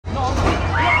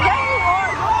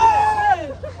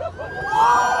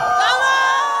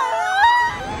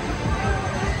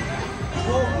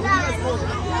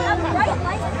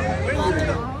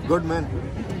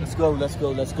go, let's go,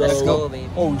 let's go. Let's go, baby.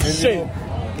 Oh shit!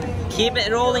 Keep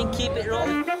it rolling, keep it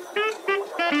rolling.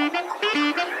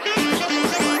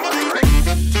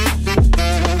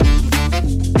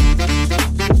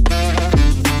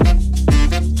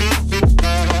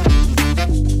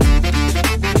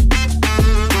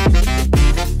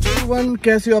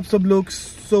 कैसे हो आप सब लोग?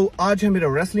 आज है मेरा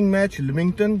रेसलिंग मैच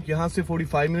लिविंगटन, यहाँ से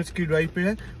 45 मिनट्स की ड्राइव पे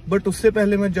है। बट उससे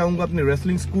पहले मैं जाऊंगा अपने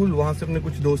रेसलिंग स्कूल, वहां से अपने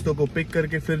कुछ दोस्तों को पिक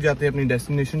करके फिर जाते हैं अपनी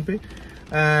डेस्टिनेशन पे।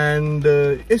 एंड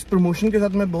इस प्रमोशन के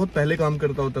साथ मैं बहुत पहले काम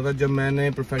करता होता था जब मैंने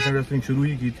प्रोफेशनल रेसलिंग शुरू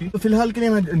ही की थी। तो फिलहाल के लिए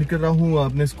मैं निकल रहा हूँ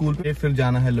अपने स्कूल पे, फिर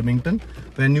जाना है लिविंगटन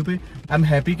वेन्यू पे। आई एम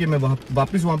हैप्पी कि मैं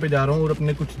वापस वहाँ पे जा रहा हूँ और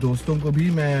अपने कुछ दोस्तों को भी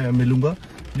मैं मिलूंगा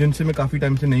जिनसे मैं काफी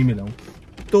टाइम से नहीं मिला हूँ।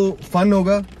 तो फन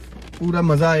होगा, पूरा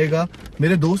मजा आएगा।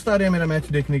 मेरे दोस्त आ रहे हैं मेरा मैच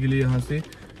देखने के लिए यहाँ से।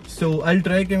 सो आई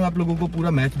ट्राई कि मैं आप लोगों को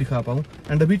पूरा मैच दिखा पाऊँ।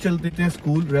 एंड अभी चलते हैं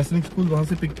स्कूल, रेसलिंग स्कूल, वहाँ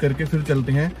से पिक करके फिर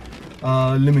चलते हैं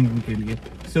लिविंगटन के लिए।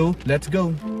 So let's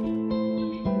go.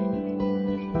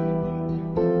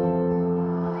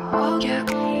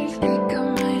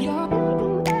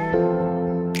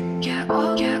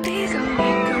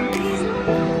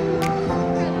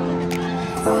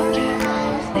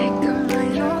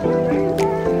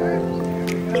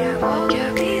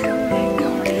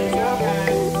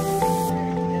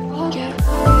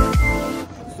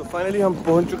 फाइनली हम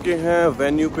पहुंच चुके हैं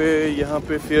वेन्यू पे। यहाँ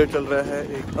पे फेयर चल रहा है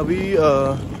एक। अभी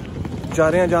जा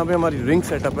रहे हैं जहाँ पे हमारी रिंग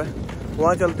सेटअप है,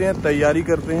 वहाँ चलते हैं, तैयारी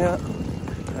करते हैं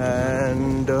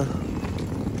एंड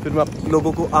फिर मैं आप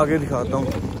लोगों को आगे दिखाता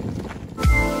हूँ।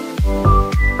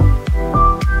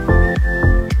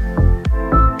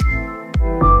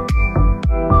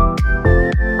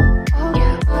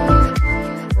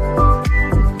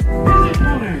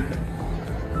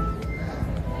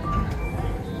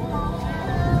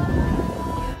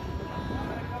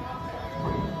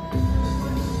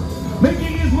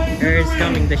 Here is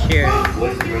coming the share.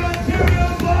 With your Ontario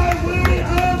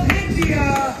flyweight of India,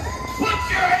 put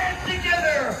your hands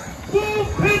together,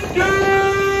 Bhupinder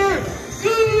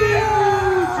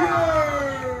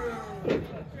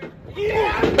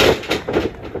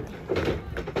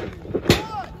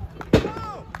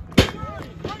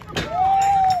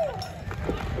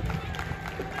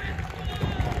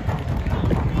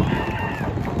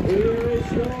Here is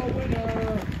your winner,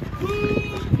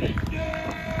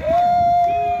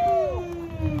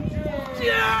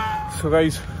 so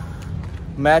guys,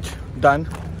 match done.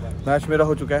 Match मेरा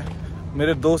हो चुका है।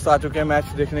 मेरे दोस्त आ चुके हैं मैच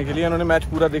देखने के लिए। उन्होंने मैच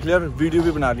पूरा देख लिया और वीडियो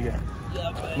भी बना लिया है।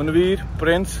 मनवीर,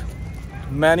 प्रिंस,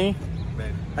 मैनी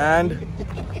एंड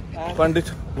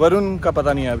पंडित वरुण का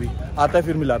पता नहीं है, अभी आता है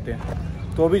फिर मिलाते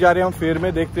हैं। तो अभी जा रहे हैं हम फेयर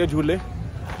में, देखते हैं झूले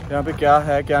यहाँ पे क्या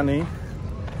है क्या नहीं,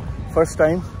 first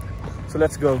time. So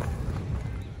let's go.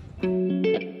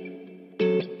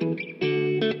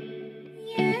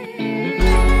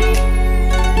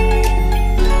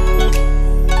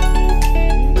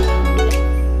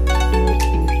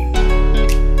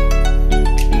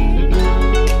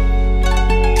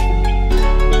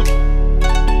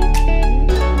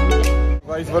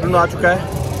 Varun आ चुका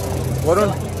है।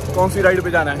 वरुण, कौन सी राइड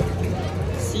पे जाना है?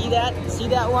 See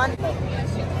that one?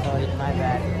 Sorry, my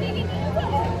bad.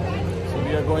 So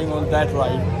we are going on that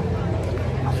ride.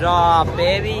 Drop,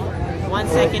 baby.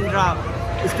 1 second drop.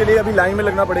 इसके लिए अभी लाइन में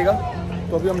लगना पड़ेगा,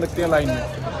 तो अभी हम लगते हैं लाइन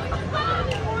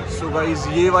में। सो गाइस,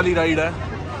 ये वाली राइड है,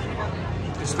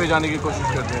 इस पे जाने की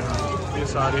कोशिश करते हैं। ये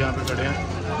सारे यहाँ पे खड़े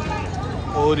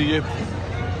हैं और ये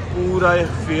पूरा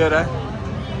फेयर है।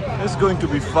 It's going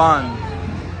to be fun.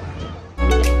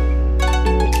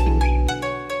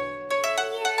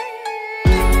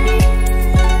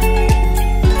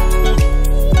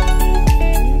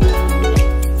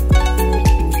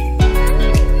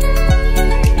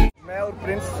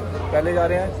 पहले जा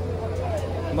रहे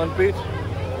हैं, मनप्रीत,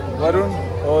 वरुण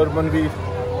और मनवीर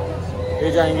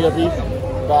ये जाएंगे अभी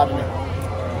बाद में,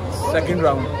 second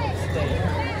round.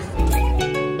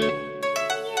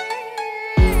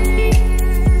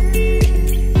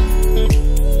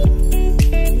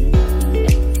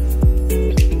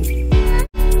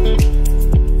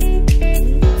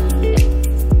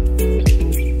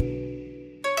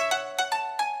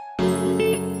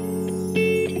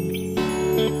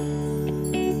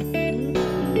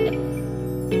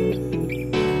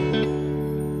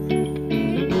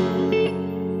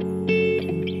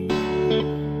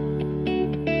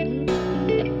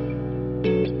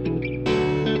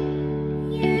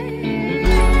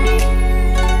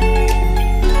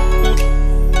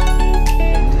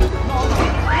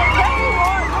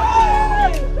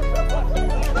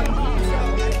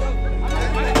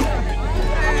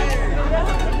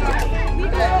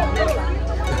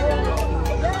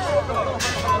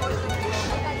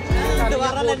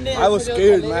 was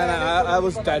scared, man. I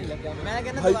was dead.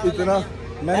 भाई इतना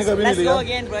मैंने कभी नहीं लिया।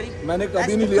 मैंने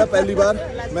कभी नहीं लिया पहली बार।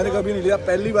 मैंने कभी नहीं लिया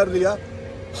पहली बार लिया।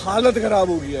 हालत खराब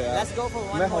हो गई है यार।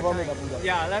 मैं हवा में पूरा।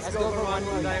 Yeah, let's go for one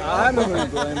more time. I'm not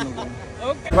going to.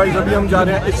 भाई अभी हम जा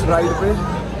रहे हैं इस राइड पे।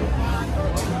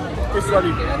 इस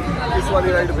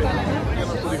वाली राइड पे। मैं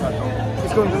आपको दिखाता हूँ।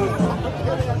 इसको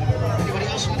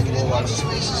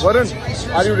Varun,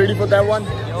 are you ready for that one?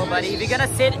 Yo, buddy, we're gonna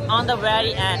sit on the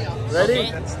very end. Ready?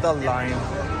 Okay? That's the line.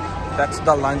 That's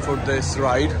the line for this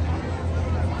ride.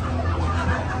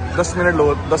 10 minute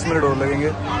और लगेंगे।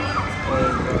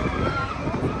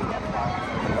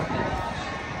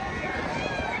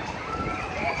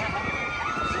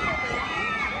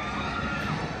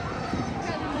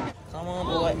 Come on,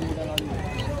 boy.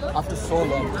 After so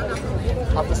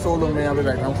long मैं यहाँ पे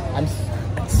बैठा हूँ। I'm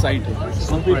excited.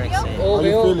 Super excited. How are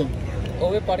you feeling?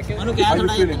 Manu, How are you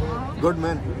feeling? Good,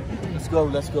 man. Let's go.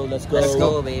 Let's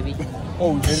go, baby.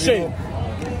 Oh shit!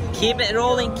 Keep it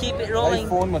rolling. भाई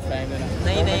phone मत लाए मेरा।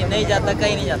 नहीं जाता,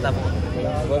 कहीं नहीं जाता phone.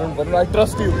 Varun, I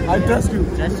trust you. Trust me.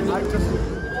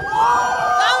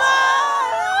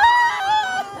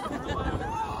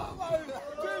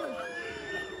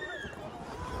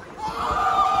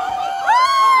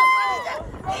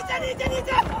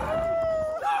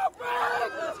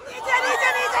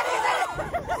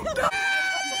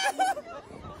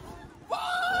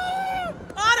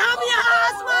 और हम यहाँ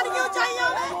आसमान की ऊंचाइयों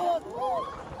में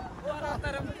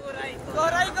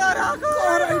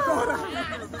कोहरा।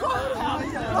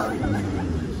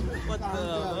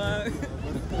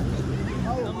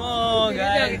 Come on,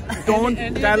 guys. Don't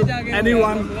tell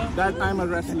anyone that I'm a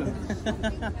wrestler.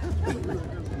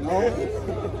 No.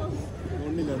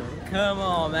 Come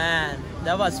on, man.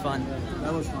 That was fun.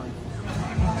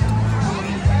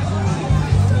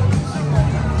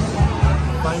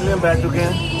 Finally हम बैठ चुके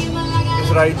हैं इस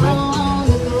राइड में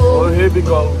और here we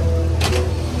go.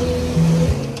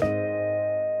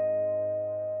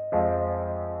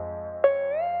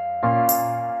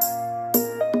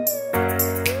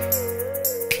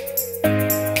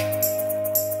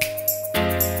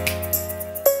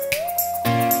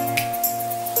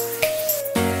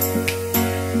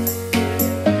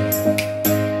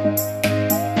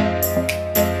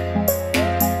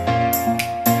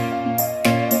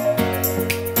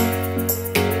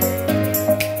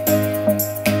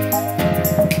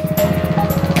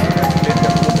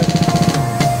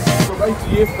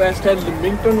 ये फेस्ट है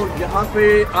लिमिंगटन और यहाँ पे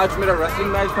आज मेरा रेसलिंग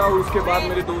मैच था और उसके बाद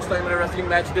मेरे दोस्त आए मेरा रेसलिंग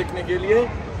मैच देखने के लिए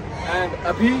एंड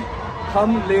अभी हम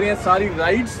ले रहे हैं सारी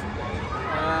राइड्स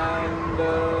एंड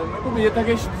मेरे को ये था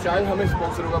कि शायद हमें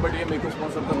स्पॉन्सर होगा बट ये मेरे को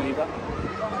स्पॉन्सर तो नहीं था।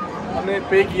 हमने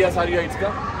पे किया सारी राइड्स का।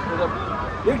 मतलब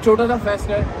एक छोटा सा फेस्ट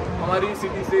है हमारी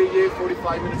सिटी से ये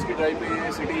 45 मिनट्स की ड्राइव पे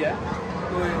ये सिटी है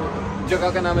तो जगह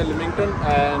का नाम है लिमिंगटन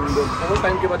एंड बहुत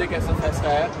टाइम के बाद एक ऐसा फेस्ट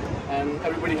आया and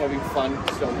everybody having fun,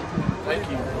 so thank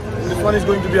you. This one is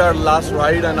going to be our last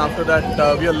ride and after that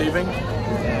we are leaving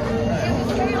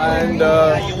and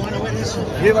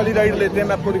ये वाली राइड लेते हैं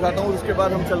मैं आपको दिखाता हूँ उसके बाद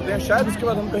हम चलते हैं शायद उसके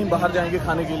बाद हम कहीं बाहर जाएंगे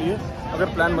खाने के लिए अगर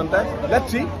प्लान बनता है लेट्स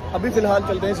सी। अभी फिलहाल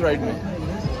चलते हैं इस राइड में।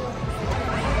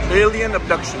 Alien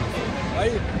abduction. भाई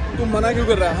तुम मना क्यों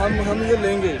कर रहा है? हम ये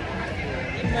लेंगे।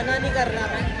 मना नहीं कर रहा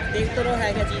मैं, देख तो रहो है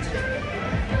क्या चीज।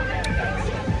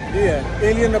 ये है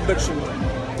alien abduction.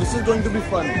 This is going to be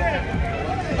fun.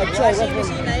 अच्छा होगा।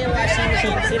 मशीन है ये वॉशिंग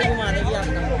मशीन सिर घुमा देगी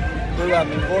आपका। कोई बात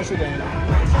नहीं वॉश हो जाएंगे।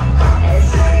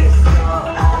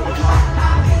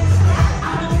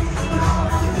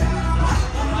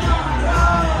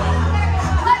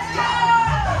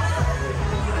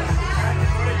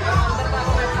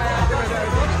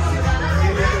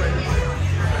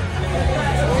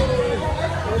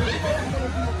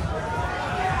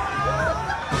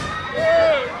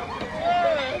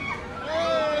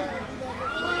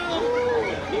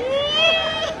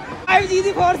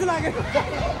 जी फोर्स लागे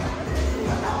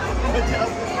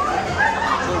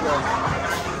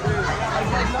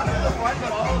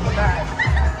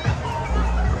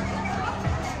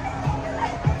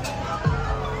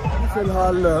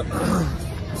फिलहाल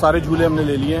सारे झूले हमने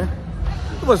ले लिए हैं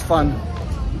तो बस फन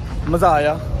मज़ा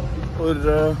आया और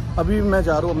अभी मैं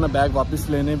जा रहा हूँ अपना बैग वापस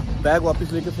लेने। बैग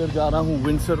वापस लेके फिर जा रहा हूँ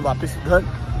विंडसर वापस घर।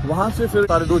 वहाँ से फिर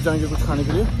सारे दोस्त जाएंगे कुछ खाने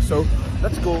के लिए। So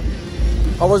let's go.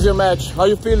 How was your match? How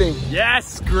are you feeling? Yes,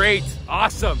 great.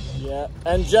 Awesome. Yeah.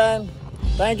 And Jan,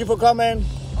 thank you for coming.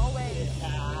 always.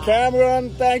 Cameron,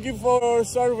 thank you for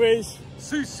service.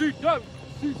 Go.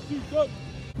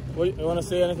 What, you want to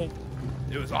say anything?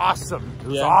 It was awesome. It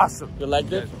was Yeah. awesome. You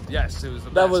liked it? Yes, it was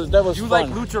the That best. was You fun. like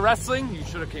lucha wrestling? You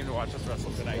should have came to watch us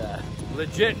wrestle tonight. Yeah.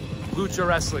 Legit lucha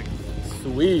wrestling.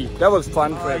 Sweet. That was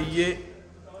fun. Fred. ये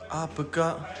आपका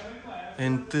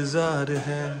इंतजार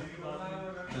है।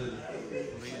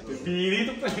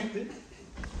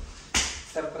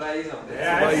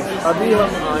 अभी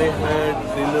हम आए हैं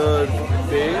dinner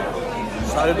पे,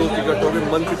 सारे दोस्त इकट्ठे हो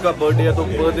गए। मनप्रीत का बर्थडे है तो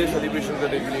बर्थडे सेलिब्रेशन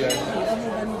करने के लिए आए।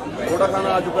 थोड़ा खाना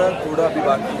आ चुका है, थोड़ा अभी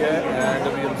बाकी है एंड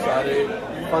अभी हम सारे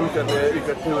फन कर रहे हैं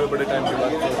इकट्ठे हुए बड़े टाइम के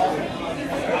बाद।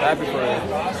 हैप्पी बर्थडे,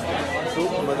 तो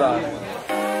मजा आ रहा है।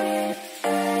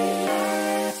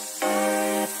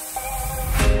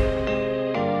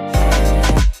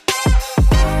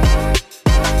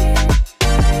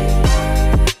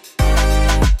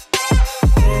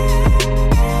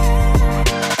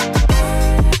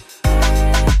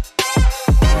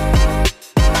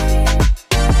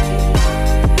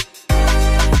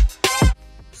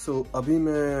 अभी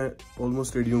मैं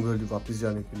ऑलमोस्ट रेडी हूँ घर वापस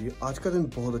जाने के लिए। आज का दिन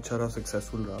बहुत अच्छा रहा,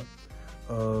 सक्सेसफुल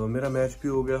रहा। मेरा मैच भी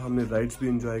हो गया, हमने राइड्स भी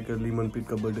एंजॉय कर ली, मनप्रीत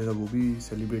का बर्थडे था वो भी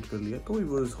सेलिब्रेट कर लिया, तो it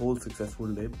was whole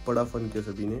successful day. बड़ा फन किया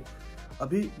सभी ने।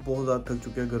 अभी बहुत ज़्यादा थक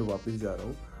चुके हैं, घर वापस जा रहा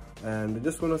हूँ एंड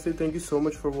जस्ट वांट टू से thank you so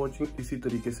much for watching. इसी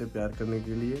तरीके से प्यार करने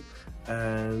के लिए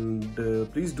and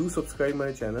please do subscribe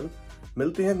my channel.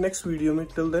 मिलते हैं नेक्स्ट वीडियो में।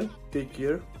 Till then take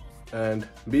care and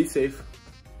be safe.